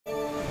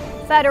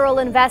Federal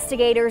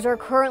investigators are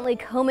currently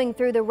combing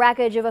through the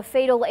wreckage of a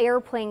fatal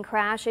airplane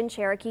crash in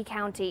Cherokee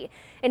County.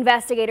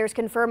 Investigators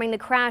confirming the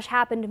crash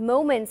happened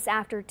moments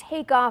after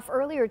takeoff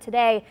earlier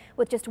today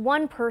with just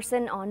one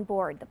person on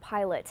board, the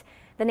pilot.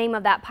 The name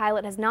of that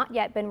pilot has not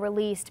yet been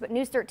released, but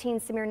News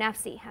 13's Samir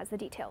Nefsi has the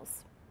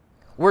details.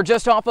 We're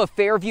just off of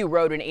Fairview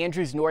Road in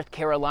Andrews, North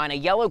Carolina.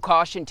 Yellow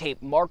caution tape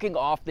marking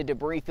off the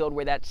debris field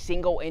where that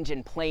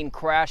single-engine plane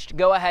crashed.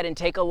 Go ahead and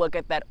take a look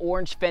at that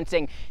orange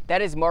fencing.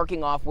 That is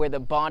marking off where the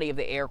body of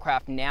the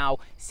aircraft now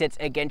sits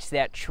against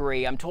that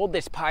tree. I'm told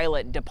this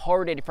pilot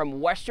departed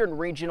from Western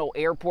Regional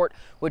Airport,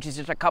 which is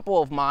just a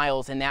couple of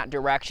miles in that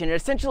direction, and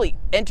essentially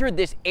entered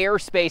this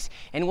airspace.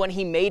 And when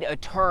he made a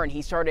turn,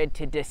 he started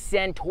to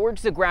descend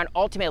towards the ground,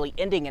 ultimately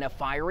ending in a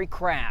fiery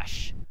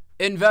crash.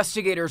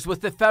 Investigators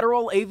with the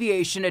Federal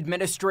Aviation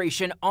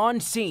Administration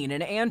on scene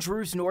in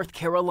Andrews, North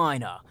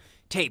Carolina.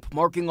 Tape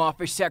marking off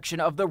a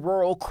section of the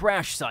rural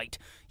crash site.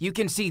 You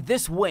can see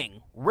this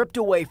wing ripped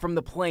away from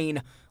the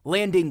plane,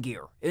 landing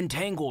gear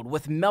entangled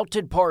with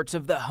melted parts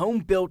of the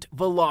home-built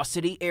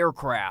Velocity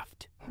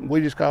aircraft.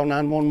 We just called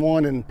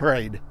 911 and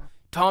prayed.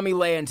 Tommy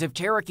Lands of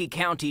Cherokee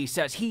County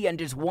says he and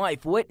his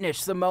wife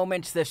witnessed the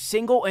moments the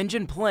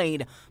single-engine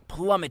plane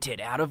plummeted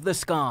out of the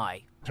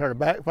sky. Heard a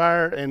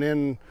backfire and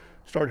then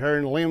started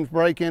hearing the limbs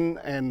breaking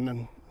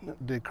and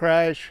the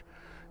crash,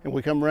 and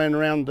we come running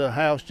around the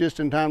house just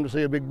in time to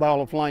see a big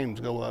ball of flames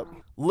go up.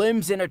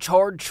 Limbs in a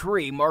charred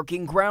tree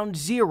marking ground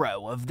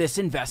zero of this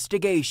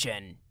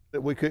investigation.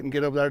 That we couldn't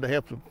get over there to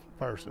help the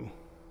person.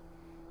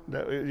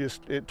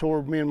 It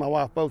tore me and my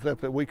wife both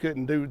up that we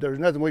couldn't do. There was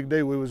nothing we could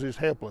do. We was just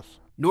helpless.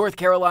 North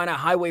Carolina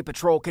Highway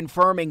Patrol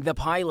confirming the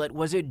pilot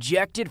was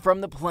ejected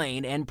from the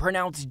plane and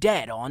pronounced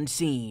dead on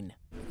scene.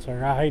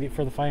 Sir, I hate it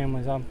for the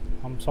families.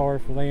 I'm sorry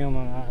for them,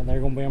 and they're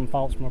going to be in my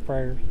thoughts and my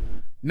prayers.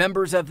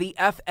 Members of the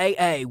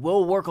FAA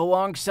will work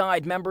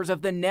alongside members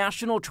of the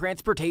National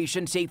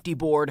Transportation Safety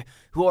Board,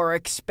 who are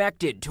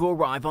expected to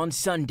arrive on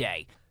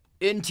Sunday.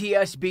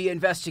 NTSB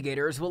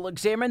investigators will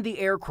examine the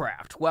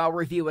aircraft while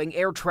reviewing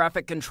air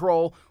traffic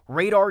control,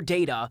 radar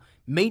data,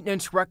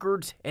 maintenance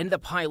records, and the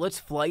pilot's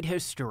flight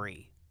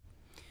history.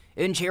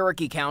 In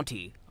Cherokee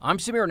County, I'm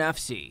Samir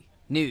Nefsi,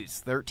 News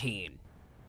 13.